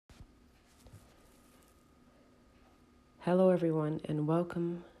Hello, everyone, and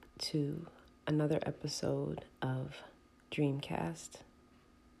welcome to another episode of Dreamcast.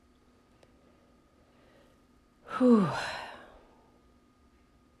 Whew.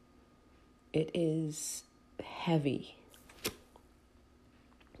 It is heavy.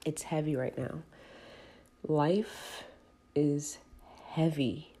 It's heavy right now. Life is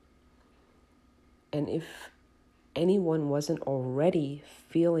heavy. And if anyone wasn't already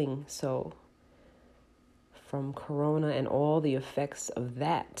feeling so from Corona and all the effects of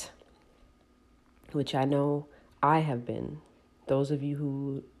that, which I know I have been. Those of you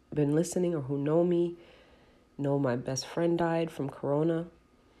who've been listening or who know me know my best friend died from Corona.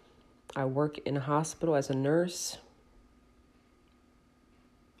 I work in a hospital as a nurse.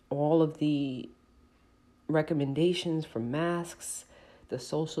 All of the recommendations for masks, the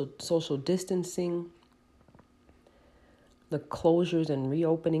social distancing, the closures and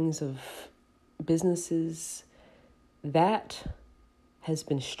reopenings of businesses, that has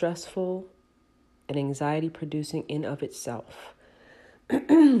been stressful and anxiety producing in of itself.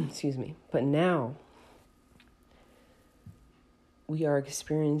 Excuse me. But now we are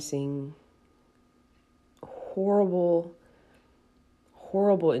experiencing horrible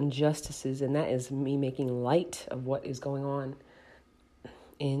injustices, and that is me making light of what is going on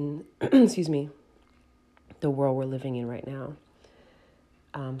in the world we're living in right now.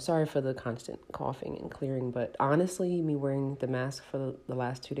 Sorry for the constant coughing and clearing, but honestly, me wearing the mask for the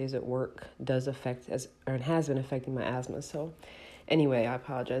last 2 days at work does affect, and has been affecting my asthma. So anyway, I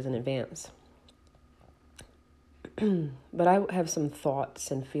apologize in advance. But I have some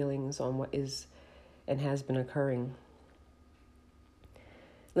thoughts and feelings on what is and has been occurring.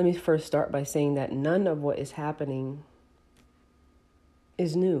 Let me first start by saying that none of what is happening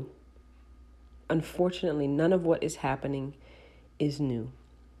is new. Unfortunately, none of what is happening is new.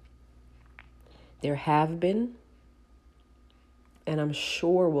 There have been, and I'm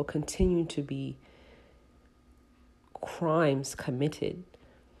sure will continue to be, crimes committed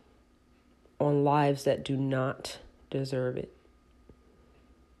on lives that do not deserve it.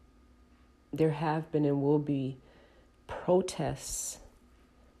 There have been and will be protests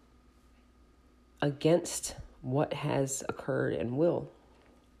against what has occurred and will.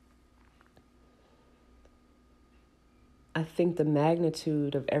 I think the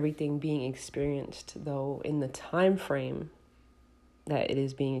magnitude of everything being experienced, though, in the time frame that it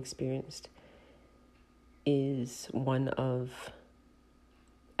is being experienced, is one of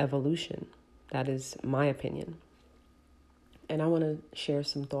evolution. That is my opinion. And I want to share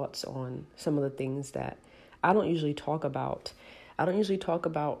some thoughts on some of the things that I don't usually talk about. I don't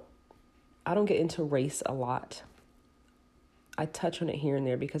get into race a lot. I touch on it here and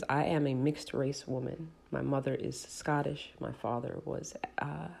there because I am a mixed race woman. My mother is Scottish. My father was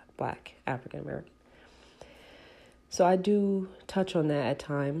Black, African American. So I do touch on that at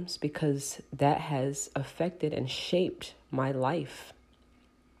times because that has affected and shaped my life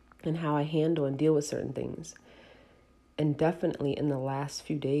and how I handle and deal with certain things. And definitely in the last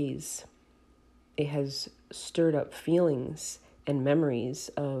few days, it has stirred up feelings and memories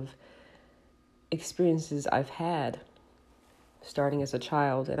of experiences I've had starting as a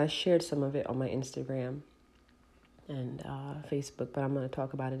child. And I shared some of it on my Instagram and Facebook, but I'm going to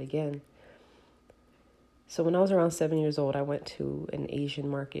talk about it again. So when I was around 7 years old, I went to an Asian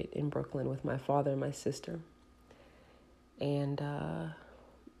market in Brooklyn with my father and my sister. And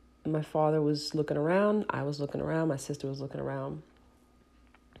my father was looking around, I was looking around, my sister was looking around.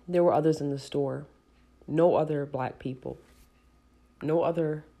 There were others in the store, no other Black people, no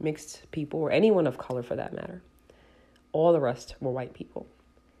other mixed people, or anyone of color for that matter. All the rest were white people.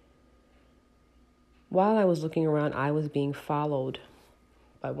 While I was looking around, I was being followed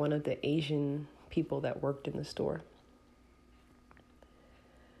by one of the Asian people that worked in the store.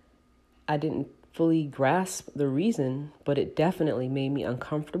 I didn't fully grasp the reason, but it definitely made me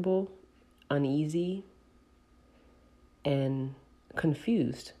uncomfortable, uneasy, and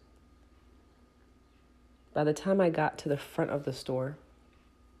confused. By the time I got to the front of the store,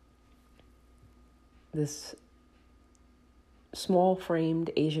 this small-framed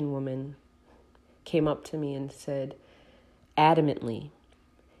Asian woman came up to me and said, adamantly,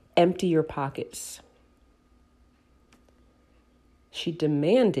 "Empty your pockets." She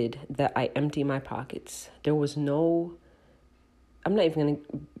demanded that I empty my pockets. There was no, I'm not even going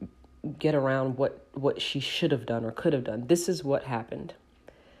to get around what she should have done or could have done. This is what happened.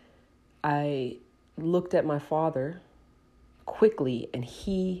 I looked at my father quickly and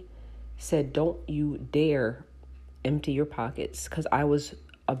he said, "Don't you dare empty your pockets," because I was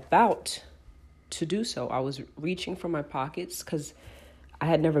about to do so. I was reaching for my pockets because I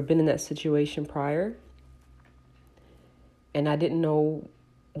had never been in that situation prior. And I didn't know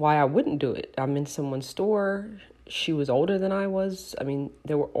why I wouldn't do it. I'm in someone's store. She was older than I was. I mean,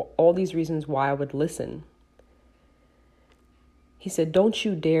 there were all these reasons why I would listen. He said, "Don't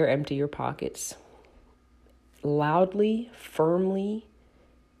you dare empty your pockets." Loudly, firmly,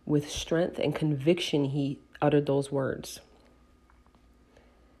 with strength and conviction, he uttered those words.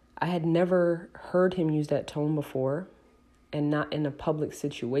 I had never heard him use that tone before, and not in a public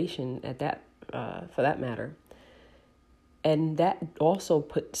situation for that matter. And that also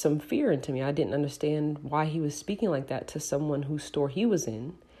put some fear into me. I didn't understand why he was speaking like that to someone whose store he was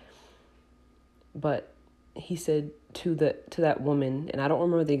in. But he said to that woman, and I don't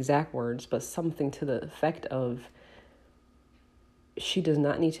remember the exact words, but something to the effect of, she does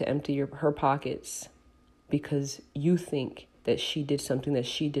not need to empty her pockets because you think that she did something that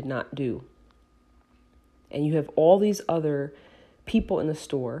she did not do. And you have all these other people in the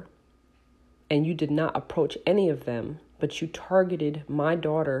store, and you did not approach any of them, but you targeted my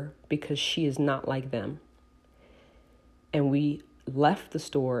daughter because she is not like them. And we left the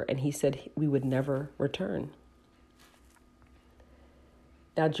store, and he said we would never return.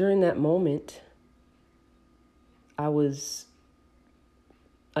 Now, during that moment, I was,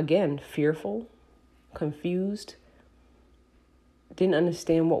 again, fearful, confused, didn't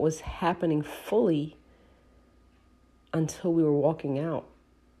understand what was happening fully until we were walking out.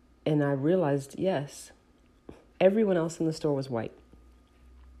 And I realized, yes, everyone else in the store was white.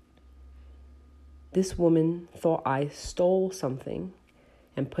 This woman thought I stole something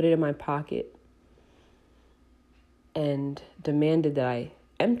and put it in my pocket and demanded that I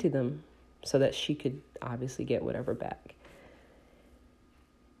empty them so that she could obviously get whatever back.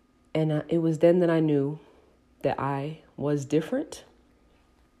 And it was then that I knew that I was different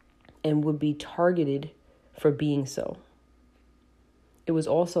and would be targeted for being so. It was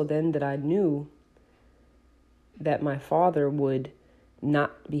also then that I knew that my father would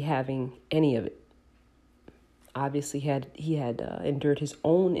not be having any of it. Obviously, he had endured his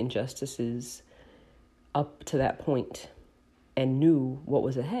own injustices up to that point and knew what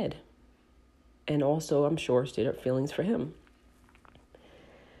was ahead. And also, I'm sure, stirred up feelings for him.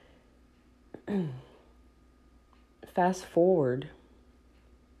 Fast forward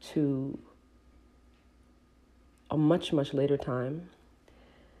to a much, much later time.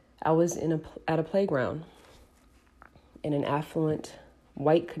 I was at a playground in an affluent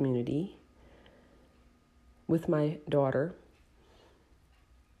white community with my daughter,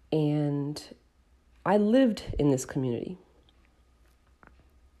 and I lived in this community.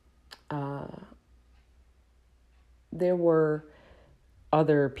 There were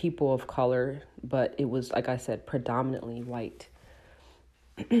other people of color, but it was, like I said, predominantly white.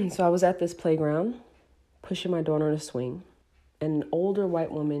 So I was at this playground, pushing my daughter on a swing, and an older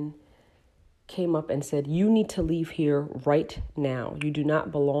white woman came up and said, "You need to leave here right now. You do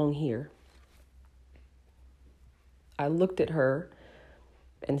not belong here." I looked at her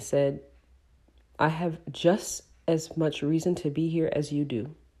and said, "I have just as much reason to be here as you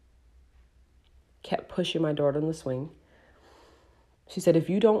do." Kept pushing my daughter on the swing. She said, "If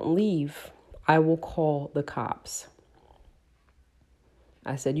you don't leave, I will call the cops."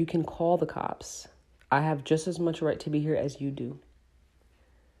 I said, "You can call the cops. I have just as much right to be here as you do."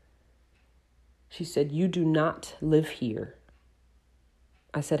 She said, "You do not live here."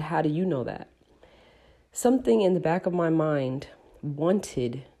 I said, "How do you know that?" Something in the back of my mind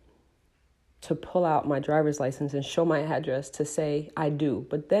wanted to pull out my driver's license and show my address to say I do.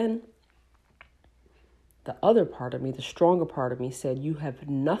 But then the other part of me, the stronger part of me, said, "You have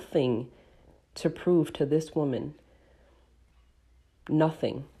nothing to prove to this woman.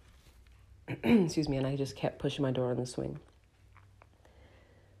 Nothing." Excuse me. And I just kept pushing my daughter on the swing.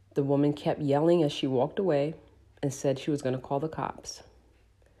 The woman kept yelling as she walked away and said she was going to call the cops.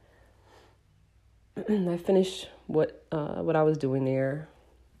 I finished what I was doing there.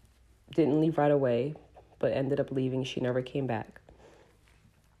 Didn't leave right away, but ended up leaving. She never came back.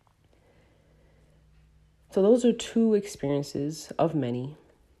 So those are two experiences of many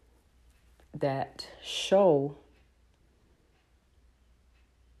that show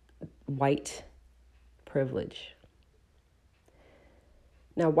white privilege.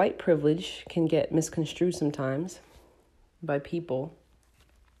 Now, white privilege can get misconstrued sometimes by people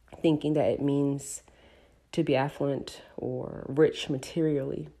thinking that it means to be affluent or rich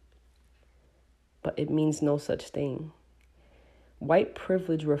materially, but it means no such thing. White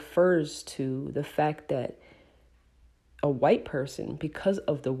privilege refers to the fact that a white person, because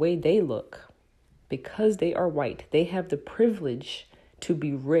of the way they look, because they are white, they have the privilege to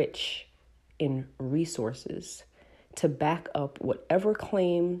be rich in resources, to back up whatever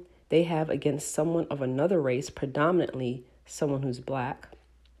claim they have against someone of another race, predominantly someone who's black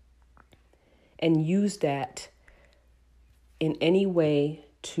and use that in any way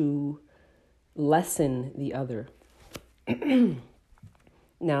to lessen the other.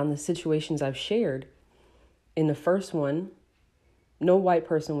 Now, in the situations I've shared, in the first one, no white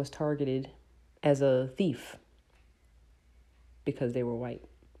person was targeted as a thief because they were white.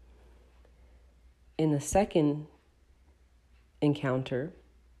 In the second encounter,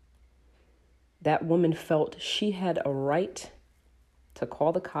 that woman felt she had a right to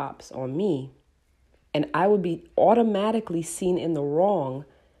call the cops on me, and I would be automatically seen in the wrong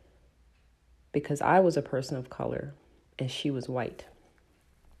because I was a person of color and she was white.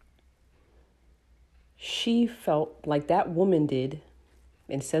 She felt like that woman did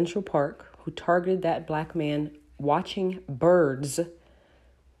in Central Park, who targeted that black man watching birds,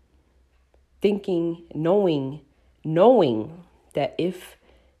 thinking, knowing that if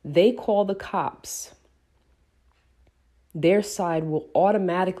they call the cops, their side will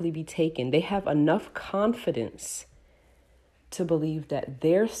automatically be taken. They have enough confidence to believe that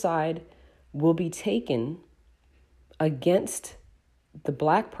their side will be taken against the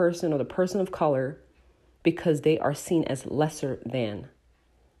black person or the person of color because they are seen as lesser than.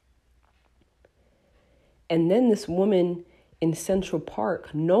 And then this woman in Central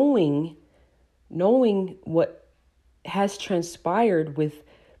Park, knowing what has transpired with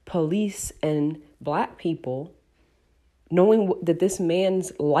police and black people, knowing that this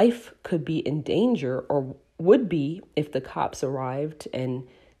man's life could be in danger or would be if the cops arrived and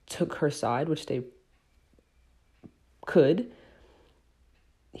took her side, which they could,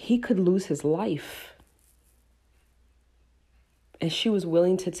 he could lose his life. And she was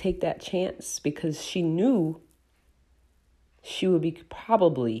willing to take that chance because she knew she would be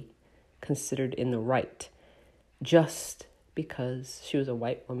probably considered in the right just because she was a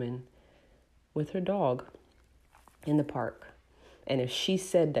white woman with her dog in the park. And if she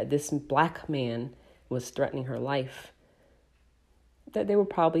said that this black man was threatening her life, that they would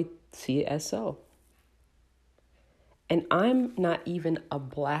probably see it as so. And I'm not even a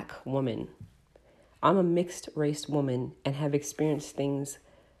black woman. I'm a mixed race woman and have experienced things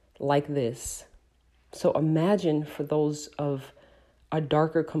like this. So imagine for those of a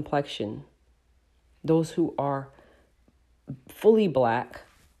darker complexion, those who are fully black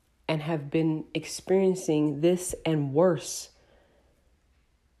and have been experiencing this and worse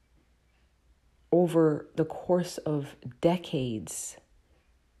over the course of decades,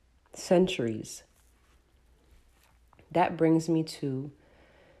 centuries. That brings me to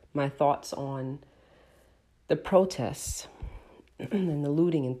my thoughts on the protests and the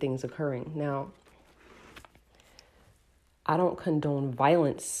looting and things occurring. Now, I don't condone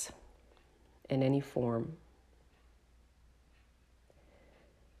violence in any form,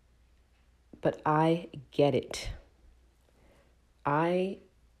 but I get it. I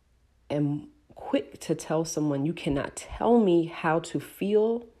am quick to tell someone, you cannot tell me how to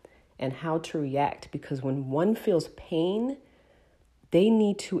feel and how to react, because when one feels pain, they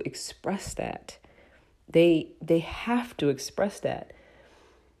need to express that. They have to express that.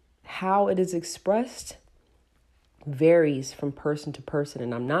 How it is expressed varies from person to person.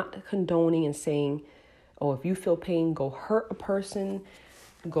 And I'm not condoning and saying, oh, if you feel pain, go hurt a person,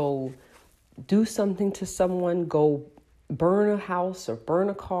 go do something to someone, go burn a house or burn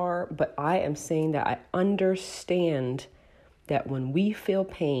a car. But I am saying that I understand that when we feel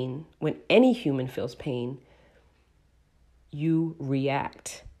pain, when any human feels pain, you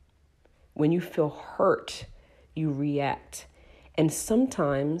react. When you feel hurt, you react. And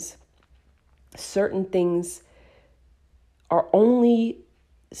sometimes certain things are only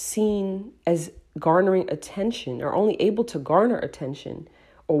seen as garnering attention, or only able to garner attention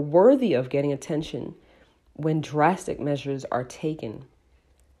or worthy of getting attention when drastic measures are taken.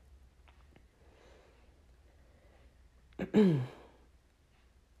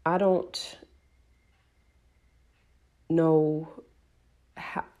 I don't know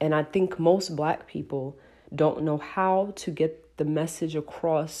how, and I think most black people don't know how to get the message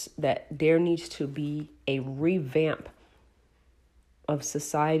across that there needs to be a revamp of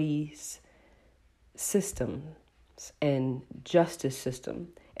society's systems and justice system.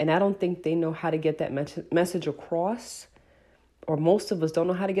 And I don't think they know how to get that message across, or most of us don't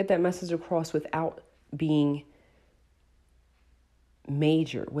know how to get that message across without being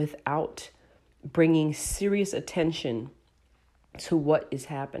major, without bringing serious attention to what is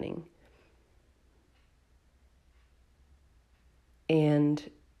happening. And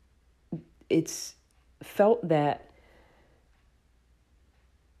it's felt that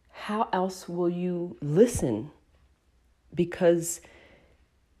how else will you listen? Because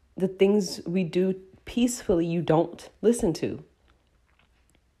the things we do peacefully you don't listen to.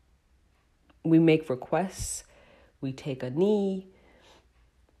 We make requests, we take a knee,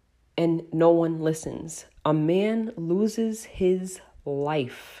 and no one listens. A man loses his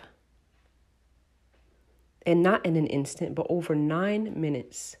life. And not in an instant, but over 9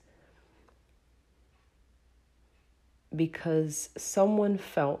 minutes. Because someone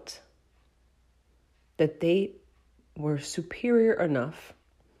felt that they were superior enough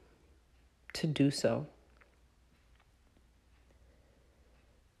to do so.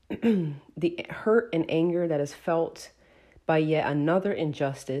 The hurt and anger that is felt by yet another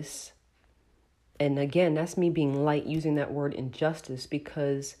injustice. And again, that's me being light using that word injustice,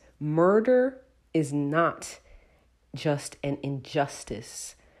 because murder is not just an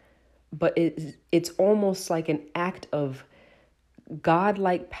injustice, but it's almost like an act of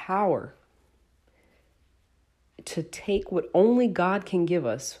godlike power to take what only God can give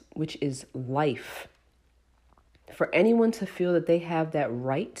us, which is life. For anyone to feel that they have that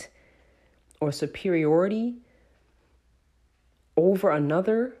right or superiority over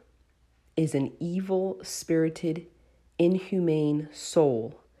another is an evil-spirited, inhumane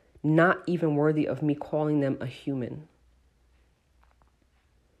soul, not even worthy of me calling them a human.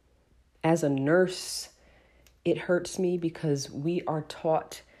 As a nurse, it hurts me because we are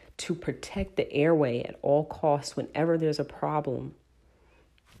taught to protect the airway at all costs whenever there's a problem.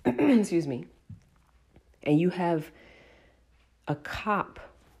 Excuse me. And you have a cop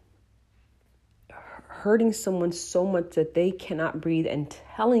hurting someone so much that they cannot breathe and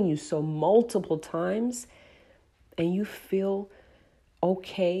telling you so multiple times, and you feel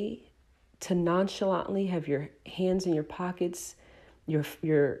okay to nonchalantly have your hands in your pockets,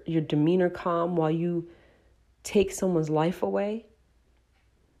 your demeanor calm while you take someone's life away.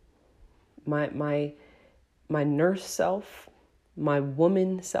 My nurse self, my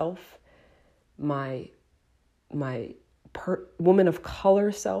woman self, my woman of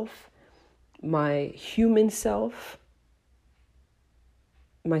color self, my human self,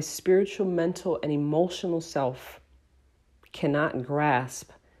 my spiritual, mental, and emotional self cannot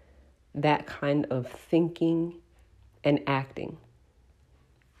grasp that kind of thinking and acting.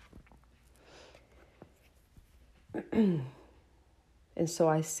 And so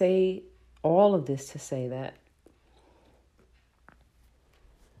I say all of this to say that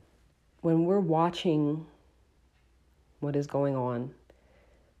when we're watching what is going on,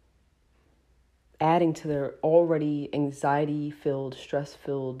 adding to their already anxiety-filled,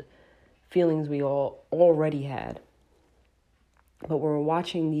 stress-filled feelings we all already had. But when we're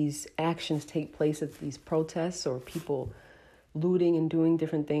watching these actions take place at these protests or people looting and doing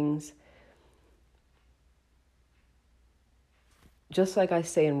different things, just like I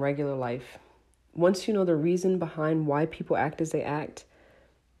say in regular life, once you know the reason behind why people act as they act,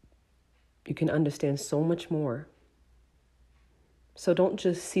 you can understand so much more. So don't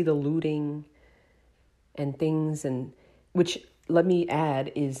just see the looting and things, and which, let me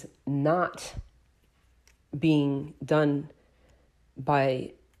add, is not being done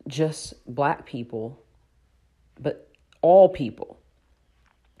by just Black people, but all people.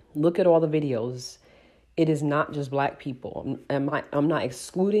 Look at all the videos. It is not just Black people. I'm not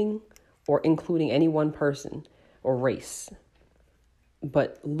excluding or including any one person or race,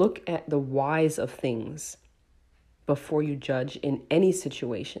 but look at the whys of things before you judge in any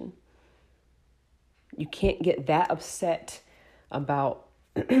situation. You can't get that upset about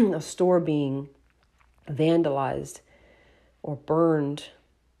a store being vandalized or burned,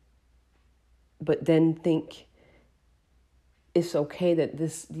 but then think it's okay that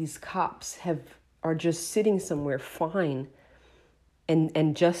these cops are just sitting somewhere fine,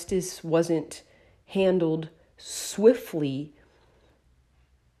 and justice wasn't handled swiftly,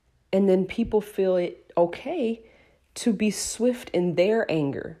 and then people feel it okay to be swift in their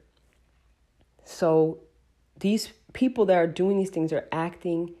anger. So these people that are doing these things are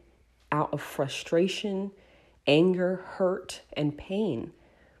acting out of frustration, anger, hurt, and pain.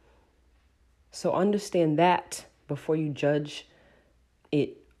 So understand that before you judge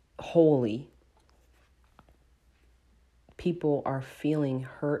it wholly. People are feeling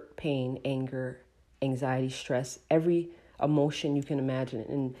hurt, pain, anger, anxiety, stress, every emotion you can imagine.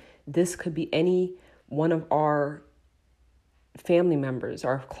 And this could be any one of our family members,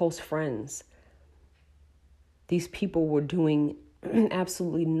 our close friends. These people were doing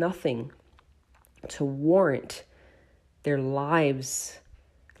absolutely nothing to warrant their lives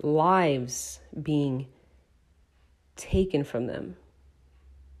being taken from them.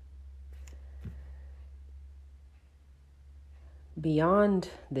 Beyond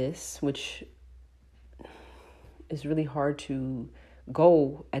this, which is really hard to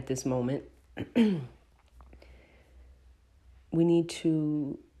go at this moment, we need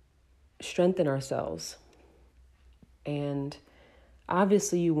to strengthen ourselves. And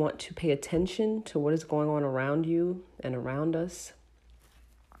obviously you want to pay attention to what is going on around you and around us,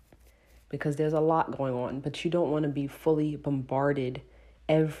 because there's a lot going on, but you don't want to be fully bombarded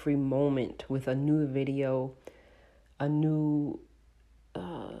every moment with a new video, a new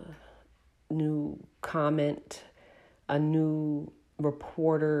comment, a new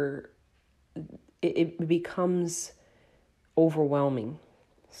reporter. It becomes overwhelming.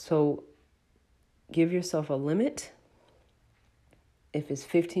 So give yourself a limit. If it's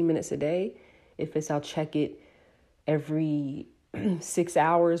 15 minutes a day, if it's I'll check it every 6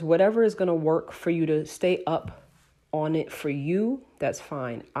 hours, whatever is going to work for you to stay up on it for you, that's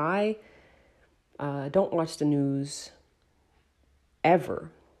fine. I don't watch the news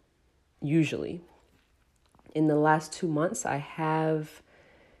ever, usually. In the last 2 months, I have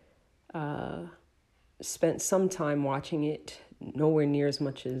spent some time watching it, nowhere near as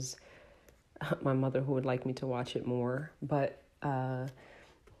much as my mother, who would like me to watch it more, but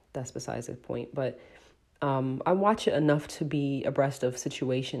that's besides the point. But I watch it enough to be abreast of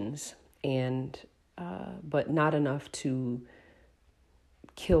situations, and but not enough to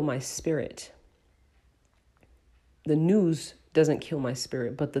kill my spirit. The news doesn't kill my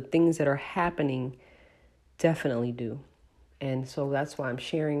spirit, but the things that are happening definitely do. And so that's why I'm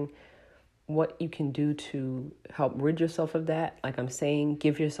sharing what you can do to help rid yourself of that. Like I'm saying,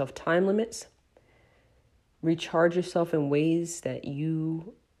 give yourself time limits. Recharge yourself in ways that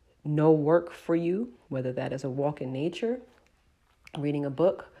you know work for you, whether that is a walk in nature, reading a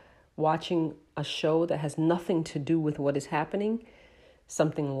book, watching a show that has nothing to do with what is happening,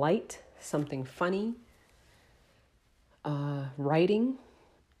 something light, something funny, writing,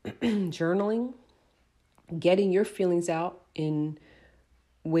 journaling, getting your feelings out in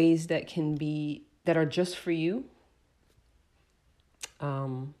ways that are just for you,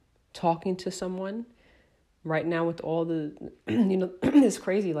 talking to someone. Right now with all the, it's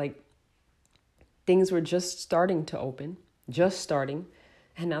crazy, like things were just starting to open,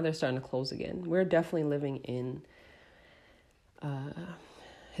 and now they're starting to close again. We're definitely living in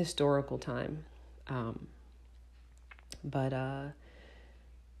historical time. But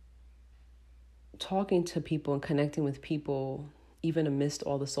talking to people and connecting with people, even amidst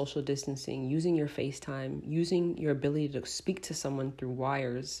all the social distancing, using your FaceTime, using your ability to speak to someone through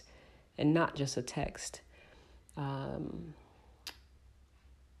wires and not just a text.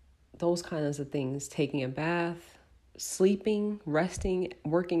 Those kinds of things, taking a bath, sleeping, resting,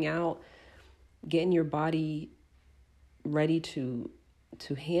 working out, getting your body ready to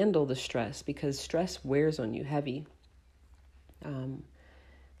handle the stress, because stress wears on you heavy.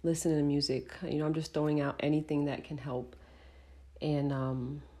 Listening to music, I'm just throwing out anything that can help,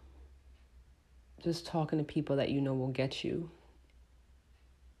 and just talking to people that will get you.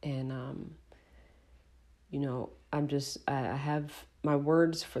 And I have my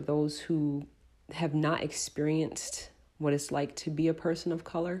words for those who have not experienced what it's like to be a person of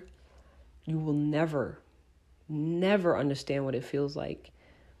color. You will never understand what it feels like.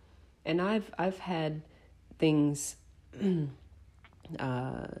 And I've had things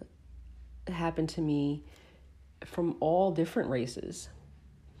happen to me from all different races.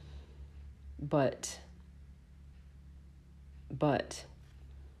 But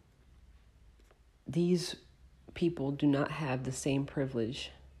these people do not have the same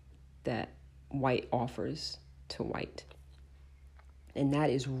privilege that white offers to white. And that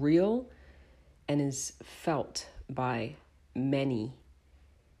is real and is felt by many.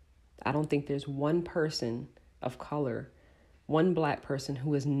 I don't think there's one person of color, one black person,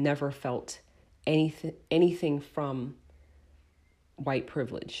 who has never felt anything from white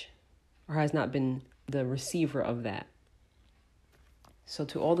privilege or has not been the receiver of that. So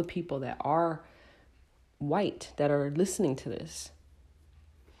to all the people that are white that are listening to this,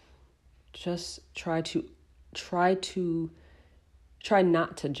 just try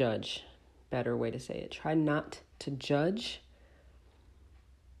not to judge. Better way to say it. Try not to judge,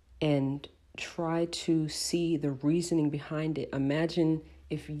 and try to see the reasoning behind it. Imagine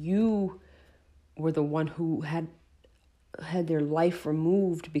if you were the one who had their life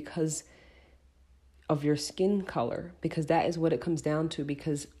removed because of your skin color, because that is what it comes down to.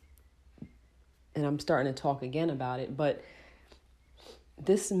 Because, and I'm starting to talk again about it, but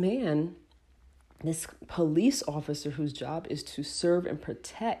this police officer whose job is to serve and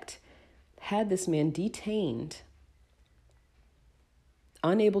protect, had this man detained,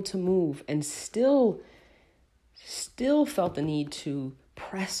 unable to move, and still felt the need to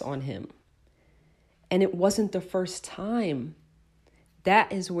press on him. And it wasn't the first time.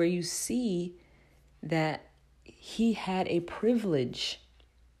 That is where you see that he had a privilege.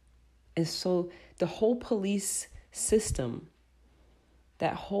 And so the whole police system,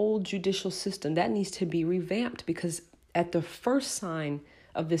 that whole judicial system, that needs to be revamped, because at the first sign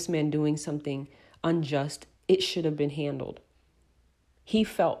of this man doing something unjust, it should have been handled. He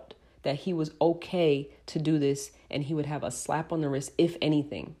felt that he was okay to do this, and he would have a slap on the wrist, if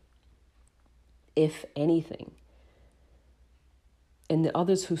anything. If anything. And the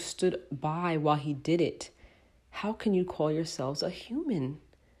others who stood by while he did it, how can you call yourselves a human?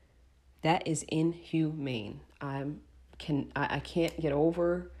 That is inhumane. I can't get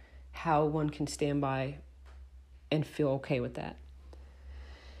over how one can stand by and feel okay with that.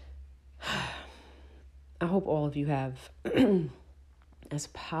 I hope all of you have as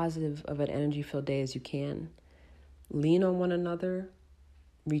positive of an energy-filled day as you can. Lean on one another,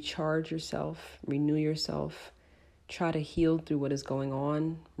 recharge yourself, renew yourself, try to heal through what is going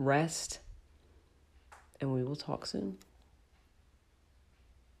on, rest, and we will talk soon.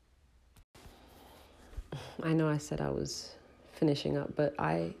 I know I said I was finishing up, but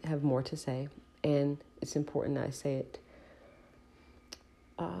I have more to say, and it's important that I say it.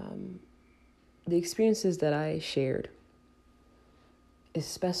 The experiences that I shared,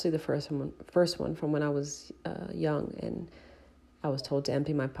 especially the first one from when I was young, and I was told to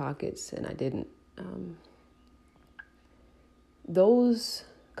empty my pockets, and I didn't. Those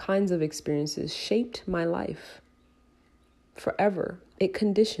kinds of experiences shaped my life forever. It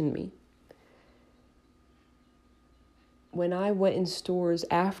conditioned me. When I went in stores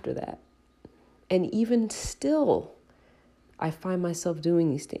after that, and even still, I find myself doing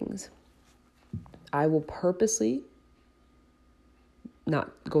these things. I will purposely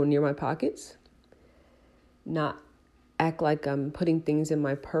not go near my pockets, not act like I'm putting things in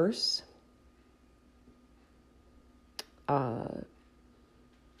my purse.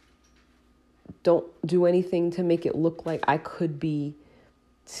 Don't do anything to make it look like I could be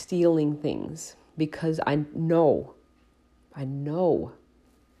stealing things, because I know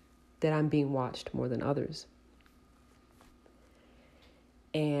that I'm being watched more than others.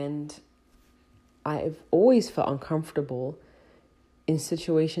 And I've always felt uncomfortable in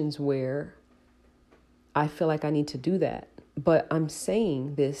situations where I feel like I need to do that. But I'm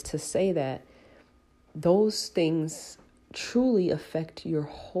saying this to say that those things truly affect your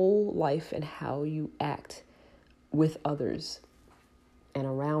whole life and how you act with others and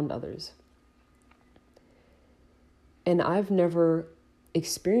around others. And I've never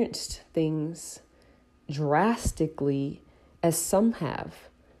experienced things drastically as some have.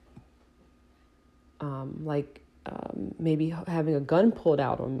 Maybe having a gun pulled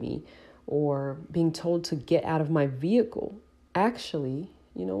out on me, or being told to get out of my vehicle. Actually,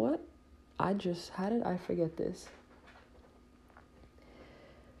 you know what? How did I forget this?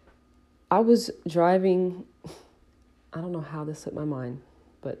 I was driving, I don't know how this slipped my mind,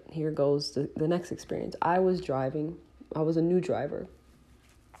 but here goes the next experience. I was a new driver,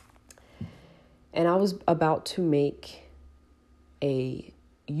 and I was about to make a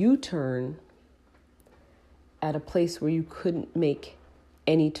U-turn at a place where you couldn't make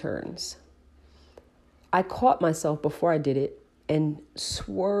any turns. I caught myself before I did it and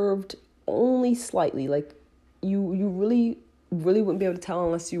swerved only slightly. Like you really wouldn't be able to tell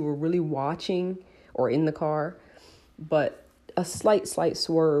unless you were really watching or in the car, but a slight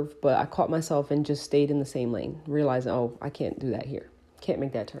swerve, but I caught myself and just stayed in the same lane, realizing, oh, I can't do that here. Can't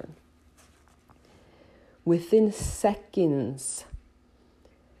make that turn. Within seconds,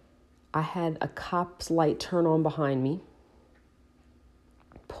 I had a cop's light turn on behind me,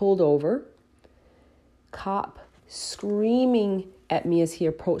 pulled over, cop screaming at me as he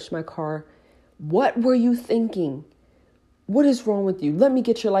approached my car. What were you thinking? What is wrong with you? Let me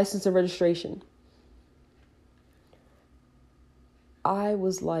get your license and registration. I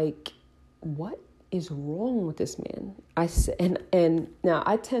was like, what is wrong with this man? I said, and now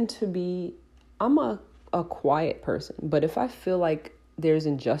I tend to be, I'm a quiet person, but if I feel like there's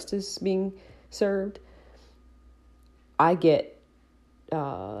injustice being served, I get,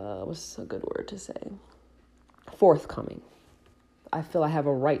 what's a good word to say? Forthcoming. I feel I have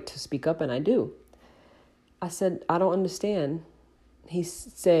a right to speak up, and I do. I said, I don't understand. He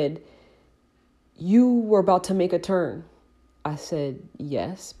said, you were about to make a turn. I said,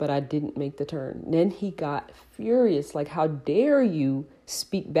 yes, but I didn't make the turn. Then he got furious, like, how dare you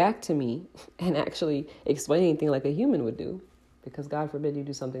speak back to me and actually explain anything like a human would do? Because God forbid you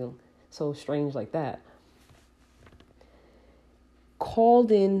do something so strange like that.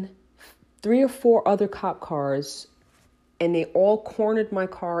 Called in 3 or 4 other cop cars, and they all cornered my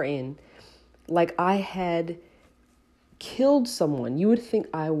car in like I had killed someone. You would think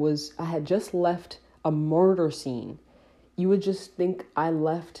I had just left a murder scene. You would just think I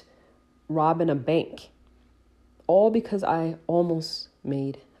left robbing a bank, all because I almost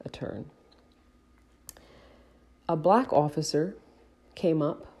made a turn. A black officer came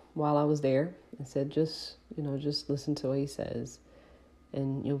up while I was there and said, just listen to what he says,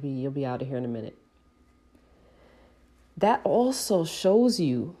 and you'll be out of here in a minute. That also shows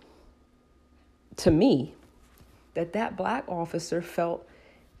you, to me, that black officer felt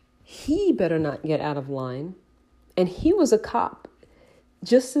he better not get out of line. And he was a cop,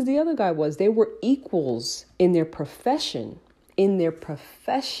 just as the other guy was. They were equals in their profession,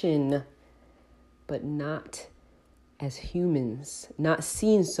 but not as humans, not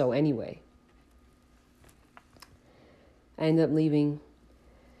seen so anyway. I ended up leaving,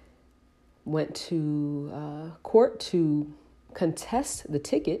 went to court to contest the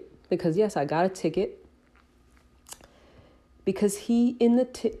ticket, because yes, I got a ticket, because he in the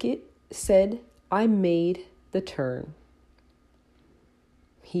ticket said I made the turn.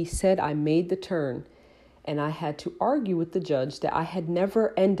 He said I made the turn, and I had to argue with the judge that I had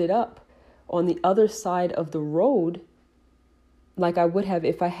never ended up on the other side of the road like I would have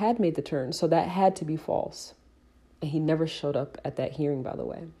if I had made the turn. So that had to be false. And he never showed up at that hearing, by the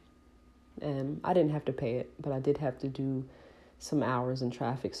way. And I didn't have to pay it, but I did have to do some hours in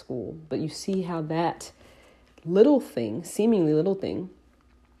traffic school. But you see how that little thing, seemingly little thing,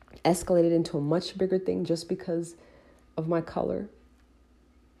 escalated into a much bigger thing just because of my color,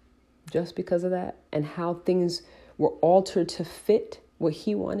 just because of that, and how things were altered to fit what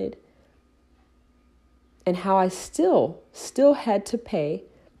he wanted, and how I still had to pay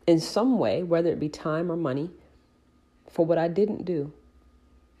in some way, whether it be time or money, for what I didn't do.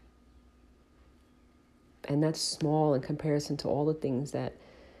 And that's small in comparison to all the things that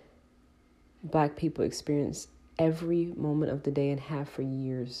Black people experience every moment of the day and have for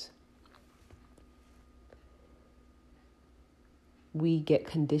years. We get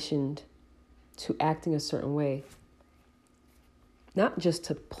conditioned to acting a certain way, not just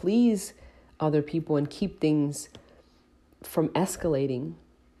to please other people and keep things from escalating,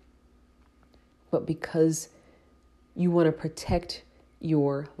 but because you want to protect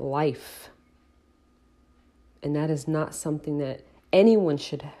your life. And that is not something that anyone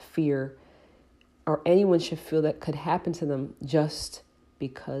should fear or anyone should feel that could happen to them just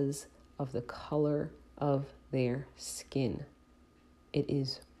because of the color of their skin. It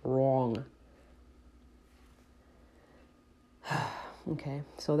is wrong. Okay,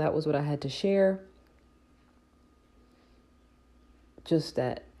 so that was what I had to share. Just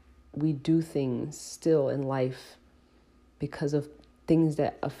that we do things still in life because of things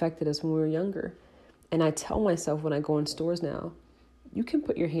that affected us when we were younger. And I tell myself when I go in stores now, you can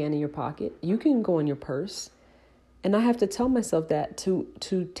put your hand in your pocket, you can go in your purse. And I have to tell myself that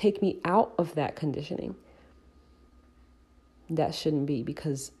to take me out of that conditioning. That shouldn't be,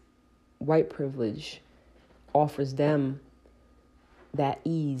 because white privilege offers them that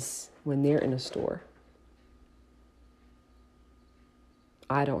ease when they're in a store.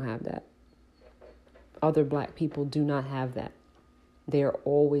 I don't have that. Other Black people do not have that. They are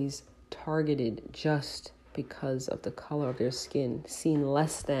always targeted just because of the color of their skin, seen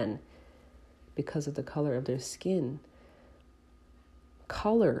less than because of the color of their skin.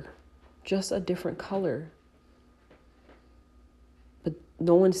 Color, just a different color. But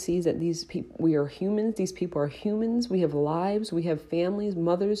no one sees that these people, we are humans. These people are humans. We have lives. We have families,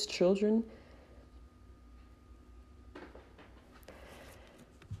 mothers, children.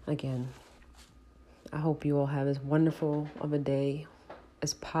 Again, I hope you all have as wonderful of a day,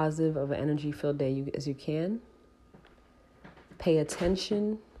 as positive of an energy-filled day as you can. Pay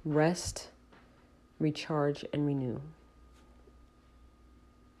attention, rest, recharge, and renew.